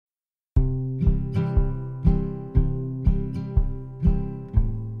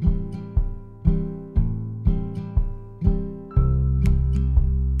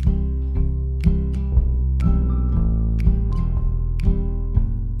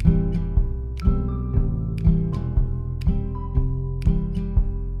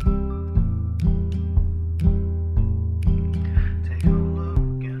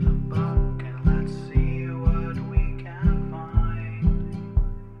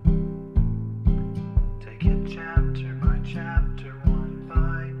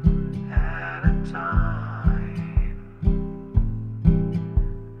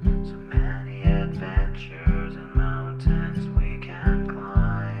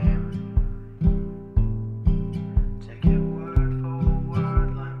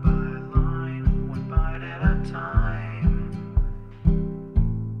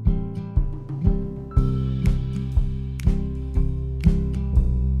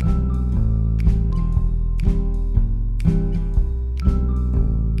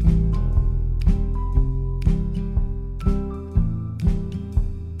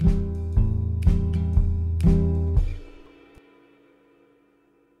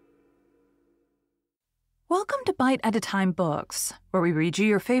Welcome to Bite at a Time Books, where we read you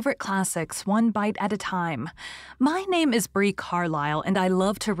your favorite classics one bite at a time. My name is Bree Carlisle, and I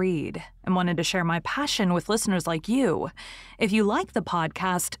love to read and wanted to share my passion with listeners like you. If you like the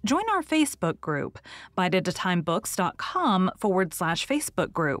podcast, join our Facebook group,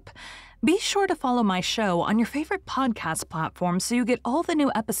 biteatatimebooks.com/Facebook group. Be sure to follow my show on your favorite podcast platform so you get all the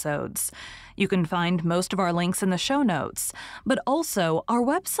new episodes. You can find most of our links in the show notes, but also our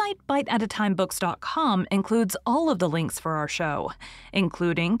website, biteatatimebooks.com, includes all of the links for our show,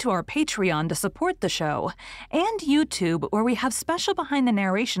 including to our Patreon to support the show, and YouTube, where we have special behind the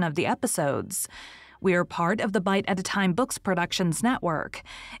narration of the episodes. We are part of the Bite at a Time Books Productions Network.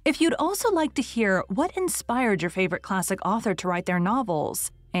 If you'd also like to hear what inspired your favorite classic author to write their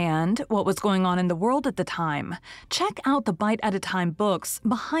novels, and what was going on in the world at the time, check out the Bite at a Time Books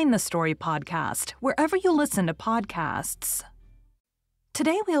Behind the Story podcast, wherever you listen to podcasts.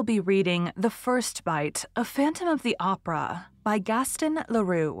 Today we'll be reading The First Bite of Phantom of the Opera by Gaston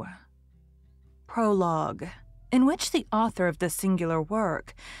Leroux. Prologue, in which the author of this singular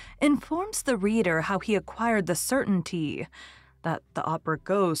work informs the reader how he acquired the certainty that the opera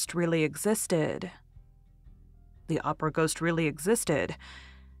ghost really existed. The opera ghost really existed.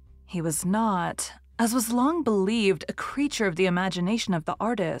 He was not, as was long believed, a creature of the imagination of the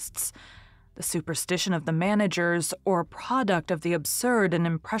artists, the superstition of the managers, or a product of the absurd and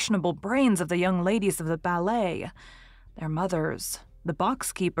impressionable brains of the young ladies of the ballet, their mothers, the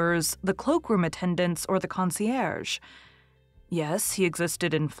box-keepers, the cloakroom attendants, or the concierge. Yes, he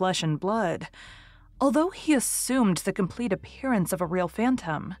existed in flesh and blood, although he assumed the complete appearance of a real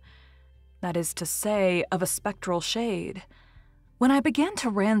phantom, that is to say, of a spectral shade. When I began to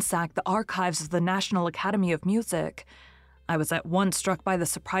ransack the archives of the National Academy of Music, I was at once struck by the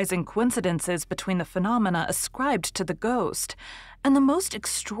surprising coincidences between the phenomena ascribed to the ghost and the most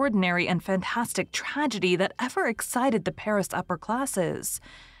extraordinary and fantastic tragedy that ever excited the Paris upper classes.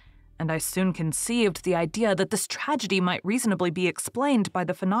 And I soon conceived the idea that this tragedy might reasonably be explained by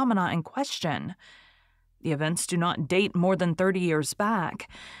the phenomena in question. The events do not date more than 30 years back,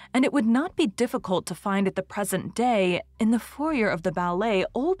 and it would not be difficult to find at the present day, in the foyer of the ballet,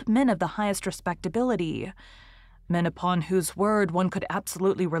 old men of the highest respectability, men upon whose word one could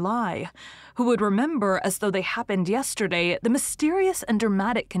absolutely rely, who would remember as though they happened yesterday the mysterious and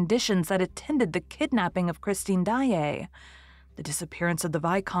dramatic conditions that attended the kidnapping of Christine Daae, the disappearance of the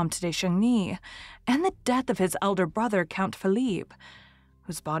Vicomte de Chagny, and the death of his elder brother, Count Philippe,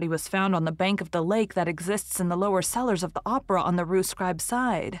 whose body was found on the bank of the lake that exists in the lower cellars of the opera on the Rue Scribe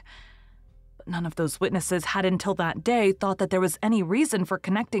side. But none of those witnesses had until that day thought that there was any reason for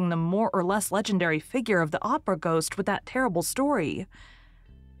connecting the more or less legendary figure of the opera ghost with that terrible story.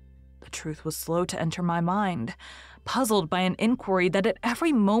 The truth was slow to enter my mind, puzzled by an inquiry that at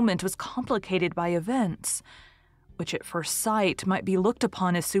every moment was complicated by events, which at first sight might be looked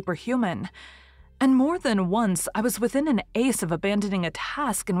upon as superhuman. And more than once, I was within an ace of abandoning a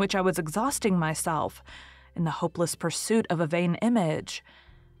task in which I was exhausting myself in the hopeless pursuit of a vain image.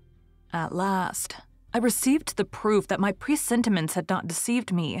 At last, I received the proof that my presentiments had not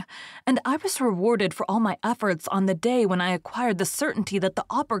deceived me, and I was rewarded for all my efforts on the day when I acquired the certainty that the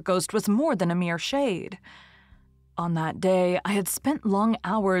opera ghost was more than a mere shade. On that day, I had spent long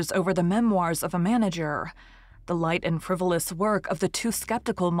hours over the memoirs of a manager, the light and frivolous work of the too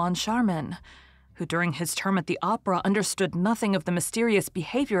skeptical Moncharmin, who during his term at the opera understood nothing of the mysterious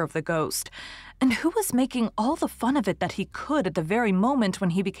behavior of the ghost, and who was making all the fun of it that he could at the very moment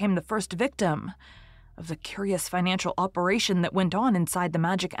when he became the first victim of the curious financial operation that went on inside the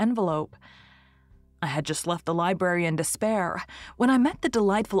magic envelope. I had just left the library in despair when I met the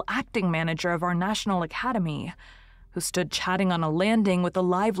delightful acting manager of our National Academy, who stood chatting on a landing with a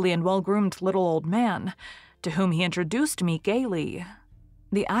lively and well-groomed little old man, to whom he introduced me gaily.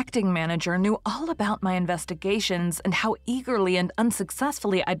 The acting manager knew all about my investigations and how eagerly and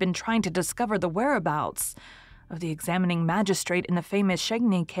unsuccessfully I'd been trying to discover the whereabouts of the examining magistrate in the famous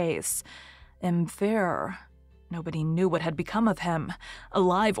Chagny case, M. Fer. Nobody knew what had become of him,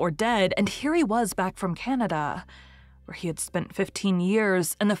 alive or dead, and here he was back from Canada, where he had spent 15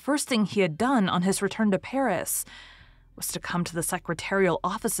 years, and the first thing he had done on his return to Paris was to come to the secretarial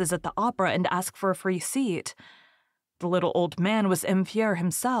offices at the opera and ask for a free seat. The little old man was M. Fer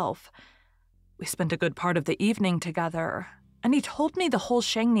himself. We spent a good part of the evening together, and he told me the whole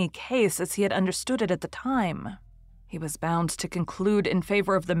Chagny case as he had understood it at the time. He was bound to conclude in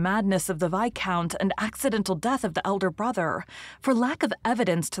favor of the madness of the Viscount and accidental death of the elder brother, for lack of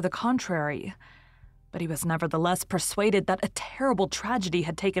evidence to the contrary. But he was nevertheless persuaded that a terrible tragedy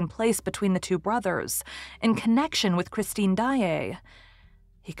had taken place between the two brothers, in connection with Christine Daae.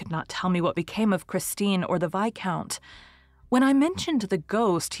 He could not tell me what became of Christine or the Viscount. When I mentioned the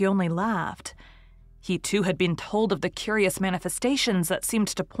ghost, he only laughed. He too had been told of the curious manifestations that seemed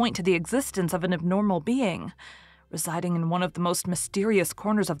to point to the existence of an abnormal being, residing in one of the most mysterious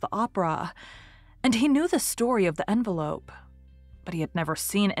corners of the opera, and he knew the story of the envelope. But he had never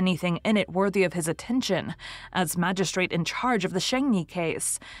seen anything in it worthy of his attention as magistrate in charge of the Shengni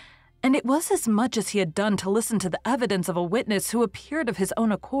case, and it was as much as he had done to listen to the evidence of a witness who appeared of his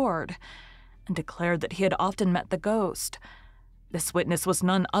own accord and declared that he had often met the ghost. This witness was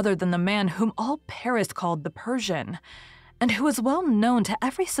none other than the man whom all Paris called the Persian, and who was well known to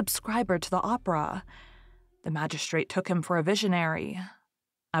every subscriber to the opera. The magistrate took him for a visionary.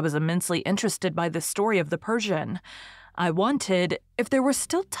 I was immensely interested by the story of the Persian. I wanted, if there were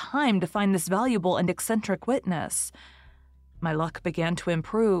still time, to find this valuable and eccentric witness. My luck began to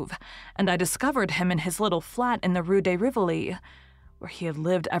improve, and I discovered him in his little flat in the Rue de Rivoli, where he had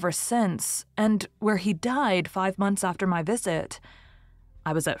lived ever since, and where he died 5 months after my visit.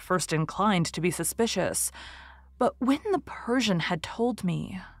 I was at first inclined to be suspicious, but when the Persian had told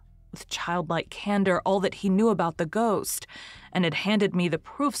me, with childlike candor, all that he knew about the ghost, and had handed me the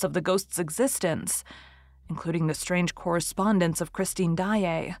proofs of the ghost's existence, including the strange correspondence of Christine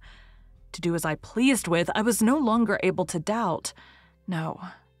Daae, to do as I pleased with, I was no longer able to doubt. No,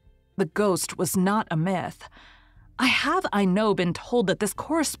 the ghost was not a myth. I know, been told that this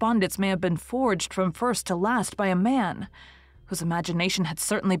correspondence may have been forged from first to last by a man whose imagination had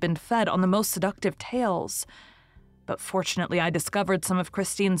certainly been fed on the most seductive tales. But fortunately, I discovered some of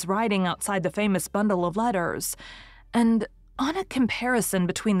Christine's writing outside the famous bundle of letters, and on a comparison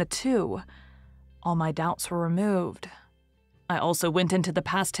between the two, all my doubts were removed. I also went into the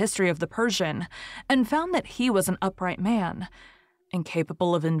past history of the Persian and found that he was an upright man,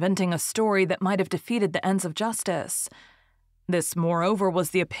 incapable of inventing a story that might have defeated the ends of justice. This, moreover, was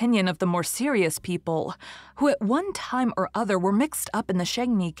the opinion of the more serious people, who at one time or other were mixed up in the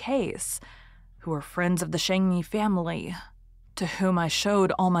Shengni case, who were friends of the Shengni family, to whom I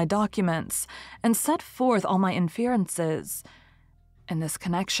showed all my documents and set forth all my inferences. In this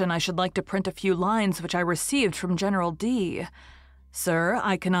connection, I should like to print a few lines which I received from General D. Sir,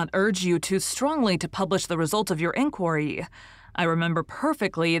 I cannot urge you too strongly to publish the result of your inquiry. I remember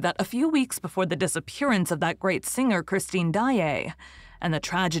perfectly that a few weeks before the disappearance of that great singer Christine Daae, and the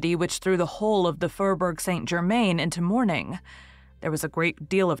tragedy which threw the whole of the Faubourg Saint-Germain into mourning, there was a great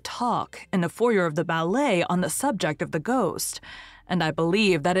deal of talk in the foyer of the ballet on the subject of the ghost, and I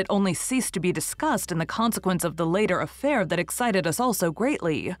believe that it only ceased to be discussed in the consequence of the later affair that excited us all so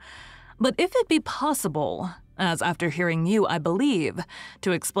greatly. But if it be possible, as after hearing you I believe,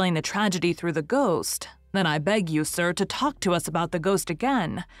 to explain the tragedy through the ghost, then I beg you, sir, to talk to us about the ghost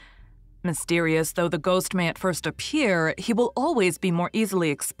again. Mysterious though the ghost may at first appear, he will always be more easily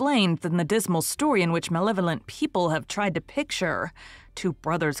explained than the dismal story in which malevolent people have tried to picture two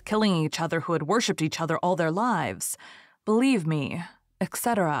brothers killing each other who had worshipped each other all their lives. Believe me,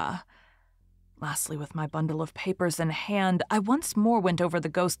 etc. Lastly, with my bundle of papers in hand, I once more went over the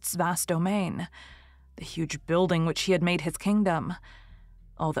ghost's vast domain, the huge building which he had made his kingdom.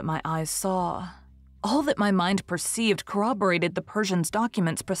 All that my eyes saw, all that my mind perceived corroborated the Persian's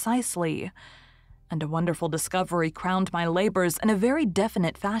documents precisely, and a wonderful discovery crowned my labors in a very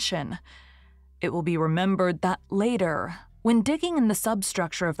definite fashion. It will be remembered that later, when digging in the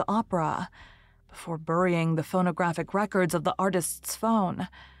substructure of the opera, before burying the phonographic records of the artist's phone,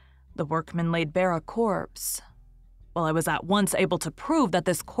 the workmen laid bare a corpse. While I was at once able to prove that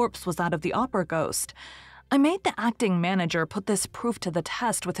this corpse was that of the opera ghost, I made the acting manager put this proof to the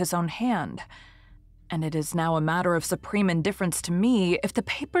test with his own hand, and it is now a matter of supreme indifference to me if the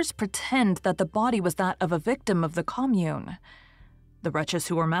papers pretend that the body was that of a victim of the Commune. The wretches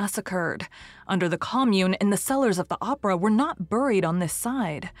who were massacred under the Commune in the cellars of the opera were not buried on this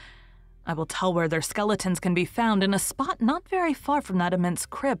side. I will tell where their skeletons can be found in a spot not very far from that immense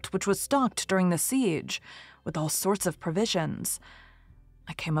crypt which was stocked during the siege, with all sorts of provisions.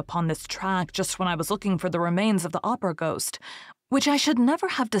 I came upon this tract just when I was looking for the remains of the opera ghost, which I should never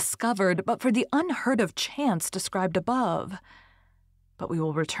have discovered but for the unheard-of chance described above. But we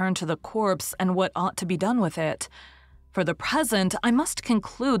will return to the corpse and what ought to be done with it. For the present, I must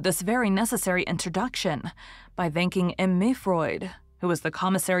conclude this very necessary introduction by thanking M. Mifroid, who was the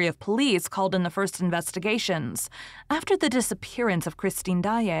commissary of police called in the first investigations after the disappearance of Christine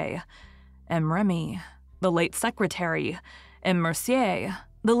Daae, M. Remy, the late secretary, M. Mercier,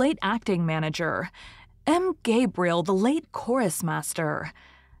 the late acting manager, M. Gabriel, the late chorus master,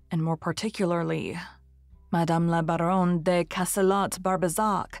 and more particularly, Madame la Baronne de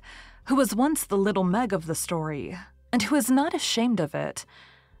Castelot-Barbezac, who was once the little Meg of the story, and who is not ashamed of it,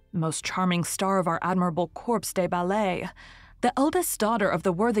 the most charming star of our admirable corps de ballet, the eldest daughter of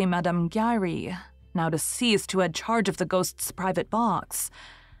the worthy Madame Giry, now deceased, who had charge of the ghost's private box.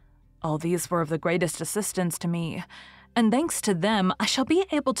 All these were of the greatest assistance to me, and thanks to them, I shall be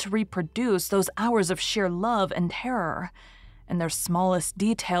able to reproduce those hours of sheer love and terror in their smallest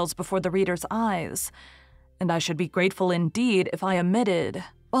details before the reader's eyes, and I should be grateful indeed if I omitted,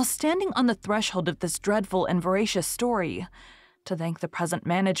 while standing on the threshold of this dreadful and voracious story, to thank the present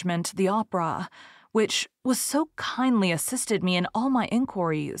management, the opera, which was so kindly assisted me in all my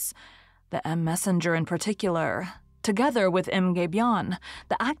inquiries, the M. Messenger in particular, together with M. Gabion,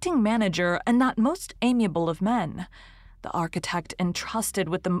 the acting manager and that most amiable of men, the architect entrusted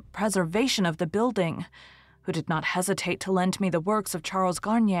with the preservation of the building, who did not hesitate to lend me the works of Charles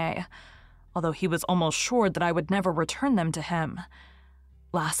Garnier, although he was almost sure that I would never return them to him.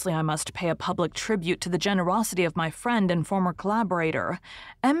 Lastly, I must pay a public tribute to the generosity of my friend and former collaborator,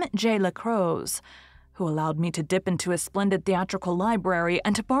 M. J. Lacroze, who allowed me to dip into his splendid theatrical library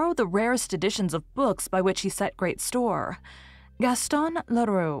and to borrow the rarest editions of books by which he set great store, Gaston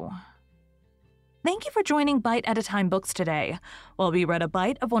Leroux. Thank you for joining Bite at a Time Books today, while we read a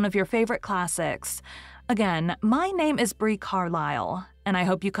bite of one of your favorite classics. Again, my name is Bree Carlisle, and I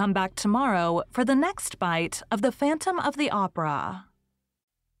hope you come back tomorrow for the next bite of The Phantom of the Opera.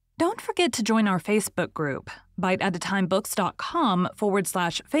 Don't forget to join our Facebook group,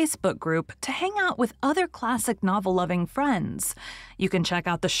 biteatatimebooks.com/Facebook group, to hang out with other classic novel-loving friends. You can check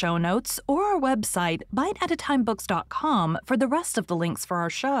out the show notes or our website, biteatatimebooks.com, for the rest of the links for our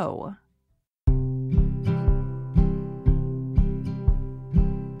show.